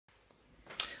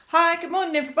Hi, good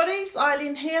morning everybody, it's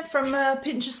Eileen here from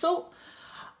Pinch of Salt.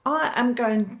 I am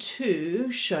going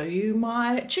to show you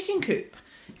my chicken coop.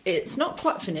 It's not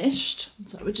quite finished,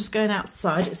 so we're just going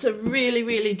outside. It's a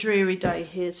really dreary day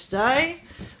here today,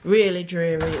 really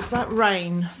dreary. It's that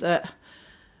rain that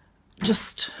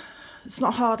just, it's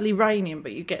not hardly raining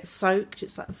but you get soaked,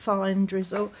 it's that fine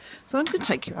drizzle. So I'm going to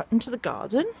take you out into the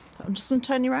garden. I'm just going to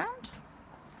turn you around.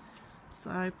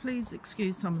 So please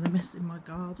excuse some of the mess in my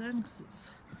garden because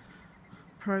it's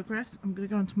progress. I'm going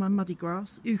to go into my muddy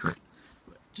grass. Ugh,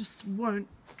 just won't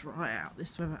dry out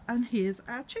this weather. And here's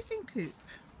our chicken coop.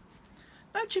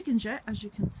 No chickens yet, as you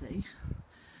can see.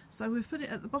 So we've put it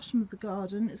at the bottom of the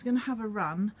garden. It's going to have a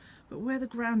run, but where the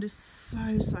ground is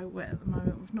so wet at the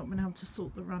moment, we've not been able to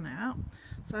sort the run out.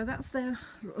 So that's their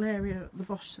little area at the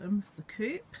bottom of the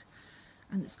coop,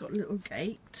 and it's got a little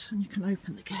gate, and you can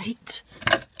open the gate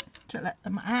to let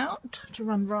them out to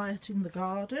run riot in the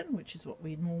garden, which is what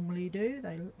we normally do.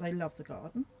 They love the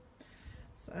garden.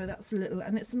 So that's a little,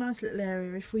 and it's a nice little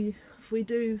area if we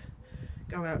do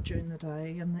go out during the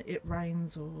day and it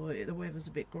rains or the weather's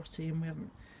a bit grotty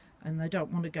and they don't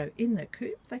want to go in their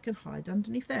coop, they can hide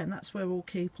underneath there, and that's where we'll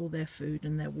keep all their food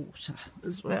and their water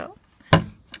as well.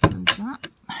 And that.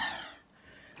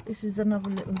 This is another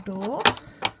little door.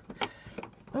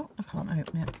 Oh, I can't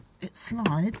open it. It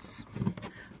slides.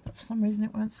 But for some reason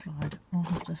it won't slide. I'll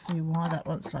have to see why that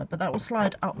won't slide. But that will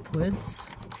slide upwards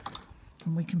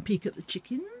and we can peek at the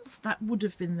chickens. That would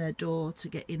have been their door to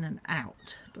get in and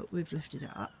out, but we've lifted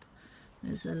it up.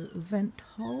 There's a little vent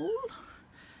hole,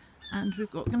 and we're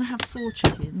going to have 4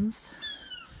 chickens.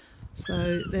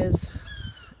 So there's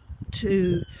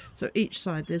 2, so each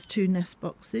side there's 2 nest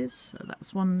boxes. So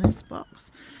that's 1 nest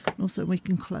box. And also we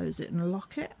can close it and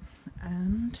lock it,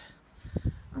 and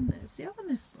there's the other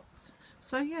nest box.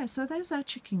 So yeah, so there's our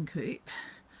chicken coop,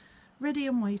 ready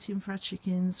and waiting for our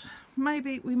chickens.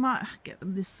 Maybe we might get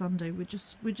them this Sunday. We're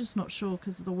just not sure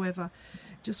because the weather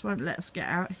just won't let us get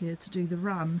out here to do the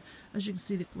run. As you can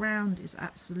see, the ground is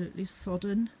absolutely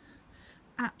sodden,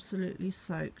 absolutely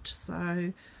soaked.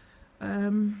 So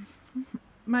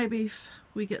maybe if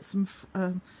we get some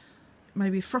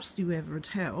maybe frosty weather would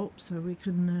help, so we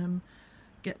can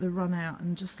get the run out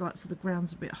and just like, so the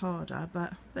ground's a bit harder.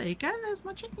 But there you go, there's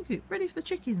my chicken coop ready for the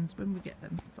chickens when we get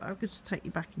them. So I'll just take you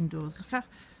back indoors.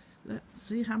 Look,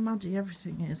 see how muddy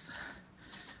everything is,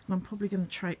 and I'm probably going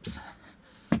to traipse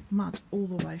mud all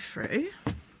the way through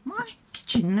my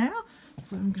kitchen now,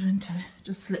 so I'm going to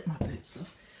just slip my boots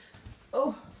off.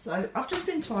 Oh, so I've just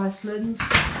been to Iceland's,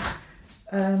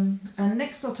 and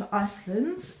next door to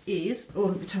Iceland's is, oh,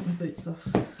 let me take my boots off.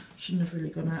 Shouldn't have really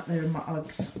gone out there in my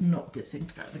Uggs. Not a good thing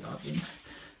to go to the garden.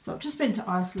 So I've just been to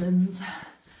Iceland's,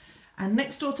 and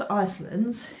next door to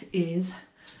Iceland's is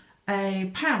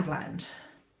a Poundland.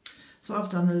 So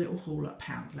I've done a little haul at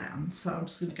Poundland, so I'm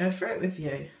just going to go through it with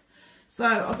you. So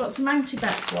I've got some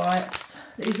anti-bac wipes.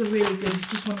 These are really good if you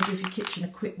just want to give your kitchen a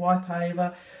quick wipe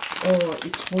over, or your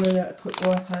toilet a quick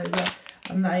wipe over.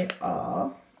 And they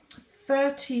are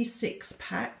 36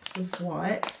 packs of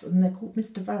wipes, and they're called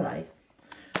Mr. Valet.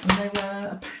 And they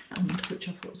were £1, which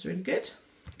I thought was really good.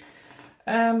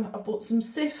 I bought some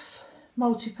Cif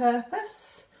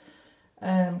multi-purpose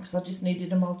because I just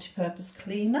needed a multi-purpose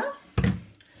cleaner.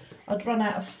 I'd run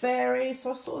out of Fairy,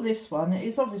 so I saw this one. It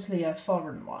is obviously a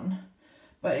foreign one,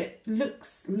 but it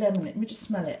looks lemon. Let me just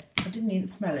smell it. I didn't even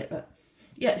smell it, but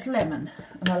yeah, it's lemon,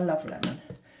 and I love lemon.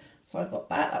 So I got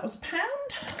that. That was £1.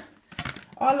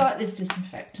 I like this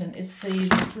disinfectant. It's the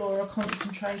Flora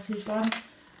concentrated one.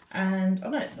 And I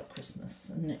know it's not Christmas,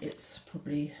 and it's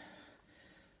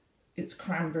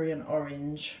cranberry and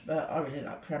orange, but I really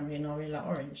like cranberry and I really like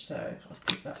orange, so I'll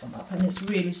pick that one up. And it's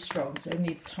really strong, so I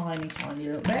need a tiny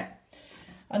little bit.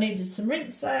 I needed some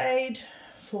rinse aid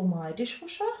for my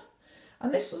dishwasher,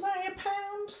 and this was only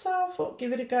 £1, so I thought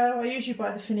give it a go. I usually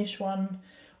buy the Finish one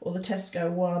or the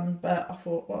Tesco one, but I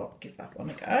thought, well, I'll give that one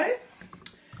a go.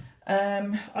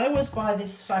 I always buy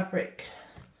this fabric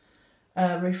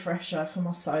refresher for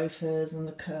my sofas and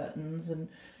the curtains and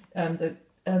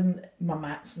my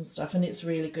mats and stuff, and it's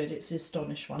really good. It's the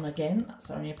Astonish one again. That's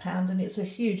only £1, and it's a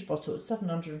huge bottle. It's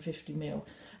 750ml,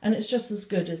 and it's just as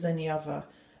good as any other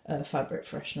fabric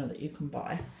freshener that you can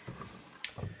buy.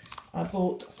 I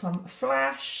bought some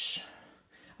Flash.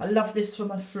 I love this for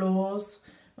my floors.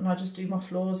 When I just do my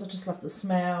floors, I just love the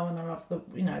smell, and I love the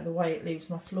the way it leaves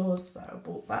my floors. So I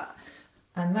bought that.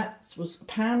 And that was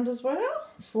 £1 as well,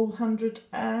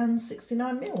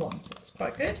 469ml one, so that's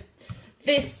quite good.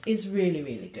 This is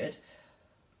really good.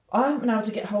 I haven't been able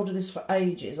to get hold of this for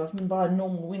ages. I've been buying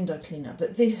normal window cleaner,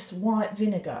 but this white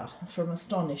vinegar from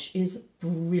Astonish is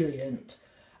brilliant.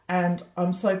 and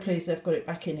I'm so pleased they've got it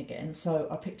back in again. So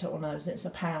I picked up one of those, and it's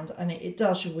 £1, and it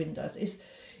does your windows. It's,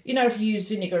 you know, if you use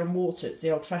vinegar and water, it's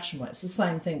the old-fashioned way. It's the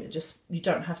same thing, but just you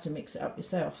don't have to mix it up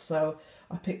yourself. So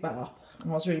I picked that up,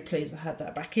 and I was really pleased I had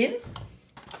that back in.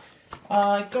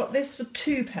 I got this for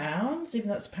 £2, even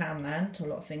though it's Poundland. A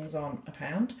lot of things aren't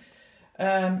 £1.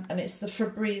 And it's the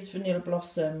Febreze Vanilla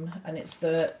Blossom, and it's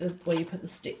the where you put the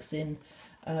sticks in.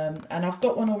 And I've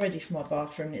got one already for my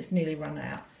bathroom, and it's nearly run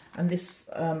out. And this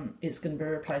is going to be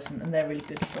a replacement, and they're really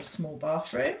good for a small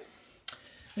bathroom.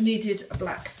 We needed a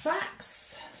black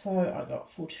sacks, so I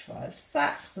got 45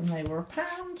 sacks, and they were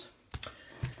 £1.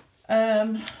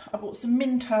 I bought some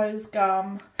Mentos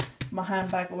gum. My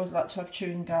handbag, I always like to have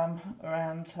chewing gum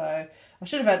around, so I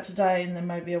should have had today, and then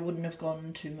maybe I wouldn't have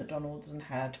gone to McDonald's and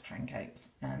had pancakes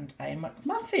and a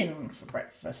McMuffin for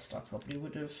breakfast. I probably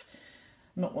would have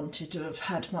not wanted to have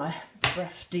had my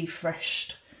breath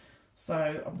defreshed.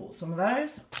 So I bought some of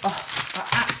those. Oh,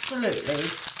 I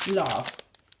absolutely love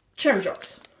cherry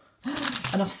drops.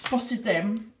 And I spotted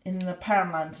them in the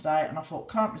Poundland today, and I thought,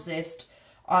 can't resist.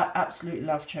 I absolutely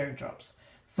love cherry drops.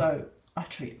 So I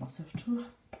treated myself to a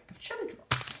bag of cherry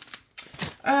drops.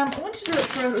 I wanted to look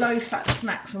for a low-fat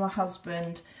snack for my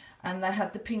husband, and they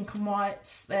had the pink and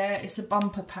whites there. It's a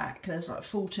bumper pack. There's like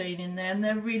 14 in there, and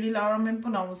they're really low. I remember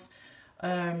when I was...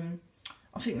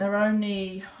 I think they're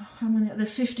only, how many? They're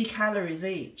 50 calories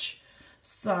each.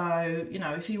 So, you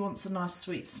know, if he wants a nice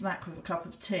sweet snack with a cup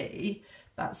of tea,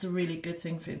 that's a really good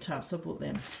thing for him to have. So I bought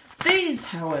them. These,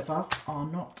 however, are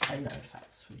not a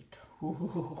low-fat sweet.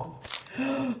 Ooh,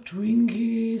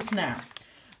 Twinkies. Now,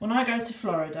 when I go to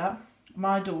Florida,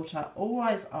 my daughter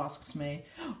always asks me,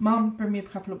 Mum, bring me a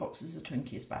couple of boxes of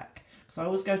Twinkies back. Because I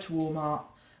always go to Walmart.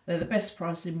 They're the best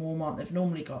price in Walmart. They've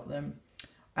normally got them.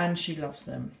 And she loves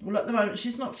them. Well, at the moment,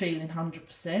 she's not feeling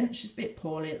 100%. She's a bit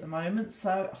poorly at the moment.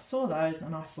 So I saw those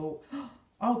and I thought, oh,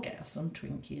 I'll get her some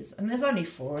Twinkies. And there's only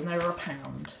 4, and they were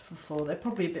 £1 for 4. They're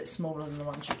probably a bit smaller than the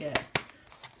ones you get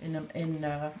in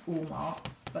Walmart,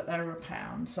 but they were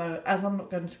 £1. So as I'm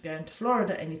not going to go into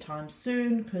Florida anytime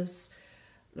soon, because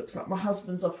it looks like my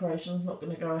husband's operation is not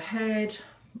going to go ahead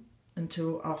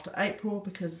until after April,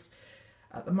 because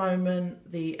at the moment,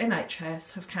 the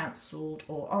NHS have cancelled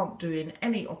or aren't doing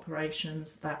any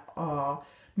operations that are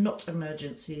not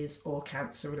emergencies or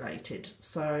cancer related.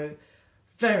 So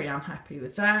very unhappy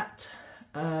with that.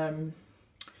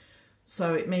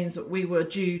 So it means that we were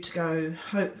due to go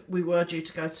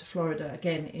to Florida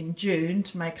again in June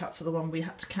to make up for the one we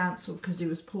had to cancel because he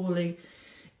was poorly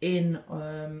in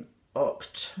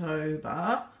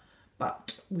October,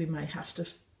 but we may have to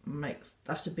makes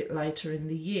that a bit later in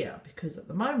the year, because at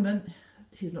the moment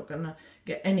he's not going to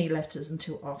get any letters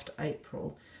until after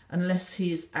April, unless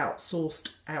he's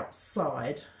outsourced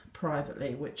outside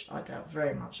privately, which I doubt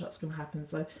very much that's going to happen.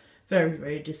 So very,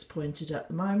 very disappointed at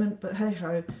the moment, but hey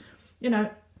ho, you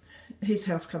know, his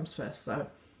health comes first, so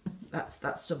that's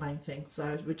the main thing.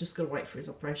 So we're just going to wait for his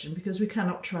operation, because we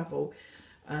cannot travel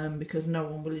because no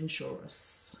one will insure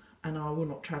us. And I will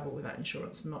not travel without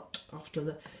insurance, not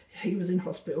after he was in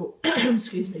hospital,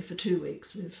 excuse me, for 2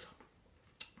 weeks with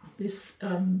this,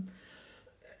 oh,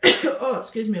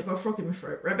 excuse me, I've got a frog in my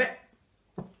throat, rabbit,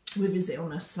 with his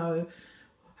illness. So,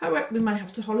 however, we may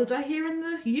have to holiday here in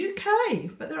the UK,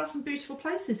 but there are some beautiful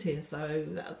places here, so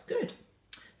that's good.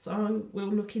 So we'll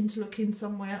look in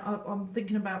somewhere. I'm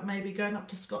thinking about maybe going up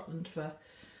to Scotland for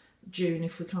June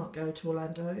if we can't go to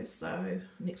Orlando, so,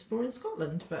 and exploring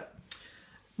Scotland, but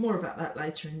more about that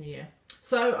later in the year.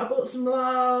 So I bought some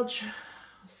large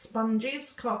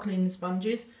sponges, car cleaning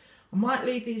sponges. I might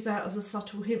leave these out as a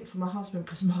subtle hint for my husband,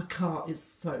 because my car is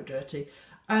so dirty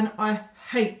and I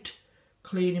hate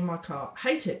cleaning my car.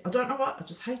 Hate it. I don't know why, I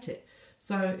just hate it.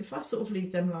 So if I sort of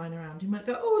leave them lying around, he might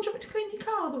go, oh, do you want me to clean your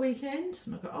car the weekend?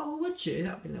 And I go, oh, would you?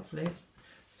 That'd be lovely.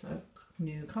 So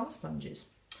new car sponges.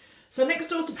 So next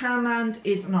door to Poundland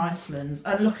is an Iceland's,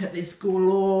 and look at this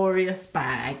glorious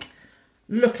bag.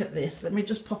 Look at this. Let me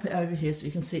just pop it over here so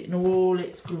you can see it in all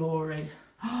its glory.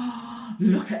 Oh,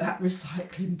 look at that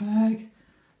recycling bag.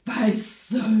 That is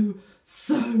so,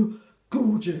 so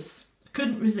gorgeous.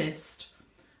 Couldn't resist.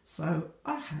 So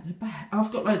I had a bag.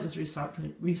 I've got loads of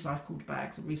recycled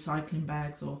bags, or recycling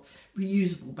bags, or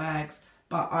reusable bags,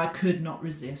 but I could not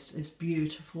resist this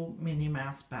beautiful Minnie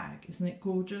Mouse bag. Isn't it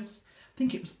gorgeous? I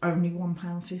think it was only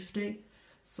 £1.50.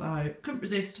 So couldn't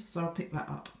resist, so I picked that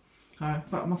up.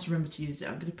 But I must remember to use it.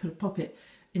 I'm going to pop it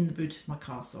in the boot of my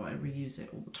car so I reuse it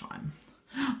all the time.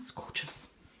 It's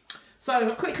gorgeous. So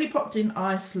I quickly popped in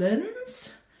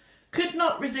Iceland's. Could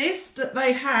not resist that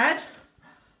they had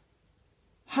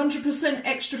 100%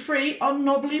 extra free on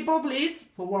Knobbly Bobblies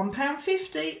for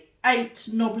 £1.50. 8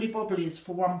 knobbly bobblies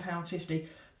for £1.50.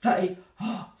 They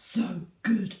are so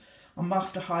good. I might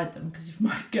have to hide them because if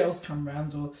my girls come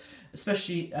round, or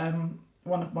especially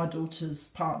one of my daughter's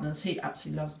partners, he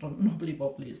absolutely loves knobbly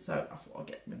bobblies, so I thought I'd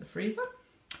get them in the freezer.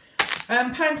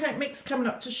 Pancake mix coming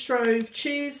up to Shrove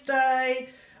Tuesday.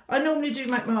 I normally do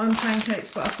make my own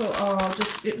pancakes, but I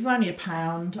thought, it was only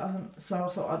 £1, so I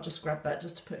thought I'd just grab that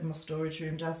just to put in my storage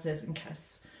room downstairs in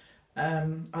case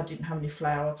I didn't have any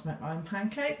flour to make my own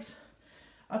pancakes.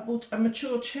 I bought a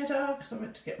mature cheddar because I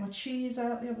went to get my cheese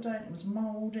out the other day and it was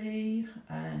mouldy,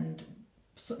 and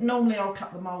so normally I'll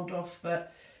cut the mould off,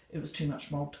 but it was too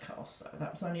much mould to cut off, so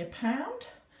that was only £1.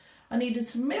 I needed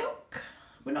some milk.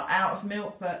 We're not out of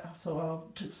milk, but I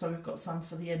thought, so we've got some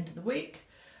for the end of the week.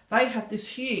 They had this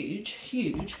huge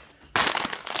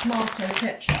tomato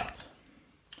ketchup.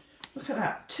 Look at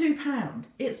that, £2.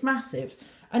 It's massive,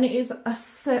 and it is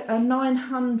a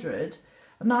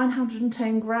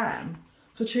 910 gram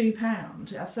for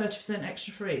 £2. It had 30%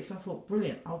 extra free, so I thought,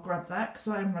 brilliant, I'll grab that because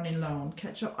I am running low on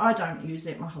ketchup. I don't use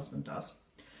it, my husband does.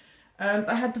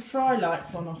 They had the fry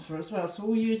lights on offer as well, so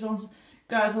all you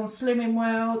guys on Slimming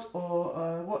World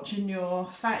or watching your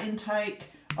fat intake,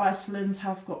 Iceland's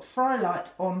have got fry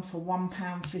light on for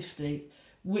 £1.50,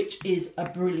 which is a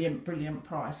brilliant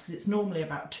price because it's normally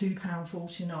about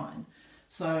 £2.49.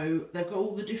 So they've got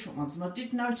all the different ones, and I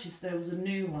did notice there was a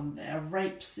new one there, a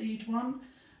rapeseed one.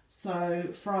 So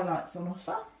fry lights on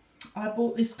offer. I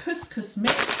bought this couscous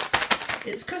mix.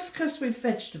 It's couscous with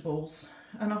vegetables,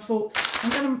 and I thought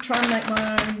I'm going to try and make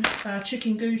my own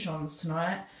chicken goujons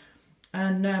tonight.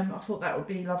 And I thought that would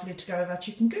be lovely to go with our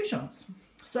chicken goujons.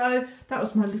 So that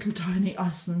was my little tiny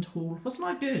Iceland haul. Wasn't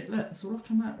I good? Look, that's all I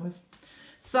come out with.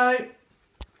 So I'm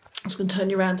just going to turn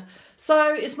you around.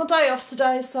 So it's my day off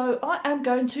today, so I am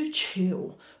going to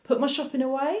chill. Put my shopping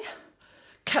away,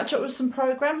 catch up with some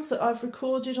programmes that I've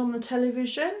recorded on the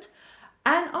television,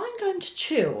 and I'm going to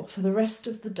chill for the rest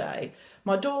of the day.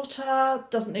 My daughter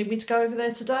doesn't need me to go over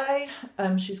there today.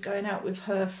 She's going out with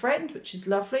her friend, which is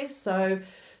lovely, so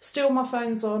still my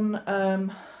phone's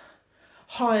on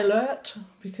high alert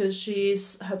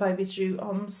because her baby's due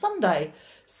on Sunday,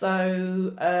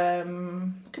 so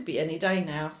could be any day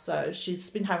now. So she's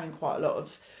been having quite a lot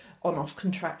of on-off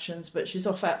contractions, but she's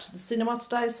off out to the cinema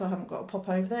today, so I haven't got to pop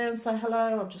over there and say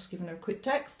hello. I've just given her a quick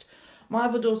text. My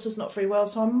other daughter's not very well,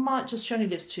 so I might just, she only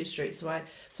lives 2 streets away,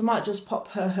 so I might just pop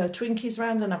her Twinkies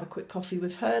round and have a quick coffee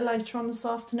with her later on this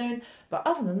afternoon. But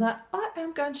other than that, I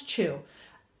am going to chill,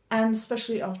 and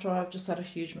especially after I've just had a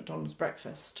huge McDonald's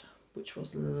breakfast, which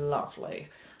was lovely.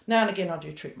 Now and again I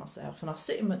do treat myself, and I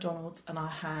sit in McDonald's and I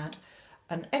had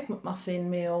an Egg McMuffin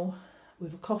meal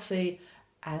with a coffee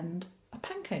and a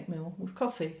pancake meal with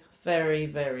coffee. Very,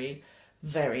 very,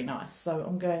 very nice. So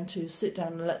I'm going to sit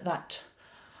down and let that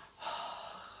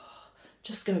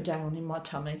just go down in my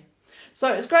tummy.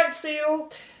 So it's great to see you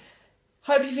all.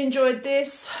 Hope you've enjoyed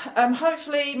this.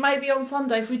 Hopefully, maybe on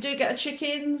Sunday, if we do get our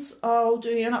chickens, I'll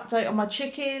do an update on my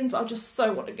chickens. I just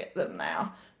so want to get them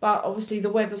now. But obviously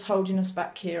the weather's holding us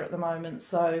back here at the moment.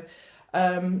 So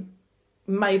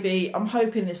maybe, I'm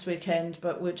hoping this weekend,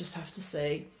 but we'll just have to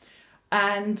see.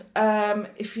 And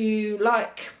if you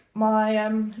like my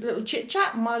little chit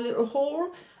chat, my little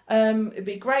haul, it'd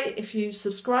be great if you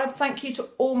subscribe. Thank you to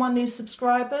all my new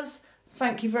subscribers.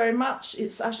 Thank you very much.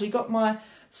 It's actually got my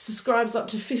subscribers up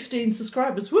to 15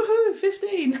 subscribers. Woohoo,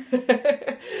 15.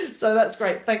 So that's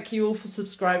great. Thank you all for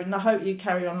subscribing. I hope you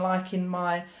carry on liking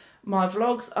my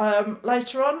vlogs.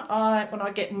 Later on, when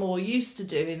I get more used to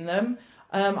doing them,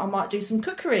 I might do some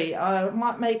cookery. I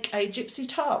might make a gypsy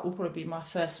tart, will probably be my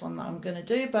first one that I'm going to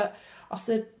do, but I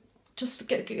said just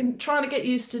trying to get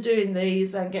used to doing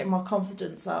these and getting my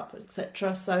confidence up,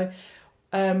 etc. So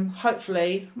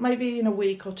hopefully maybe in a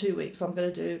week or 2 weeks I'm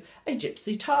going to do a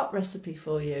gypsy tart recipe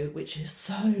for you, which is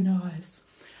so nice.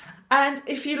 And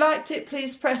if you liked it,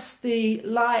 please press the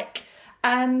like,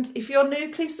 and if you're new,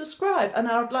 please subscribe, and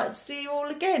I would like to see you all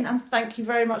again, and thank you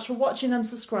very much for watching and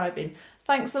subscribing.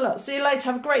 Thanks a lot. See you later.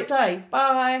 Have a great day.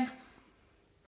 Bye.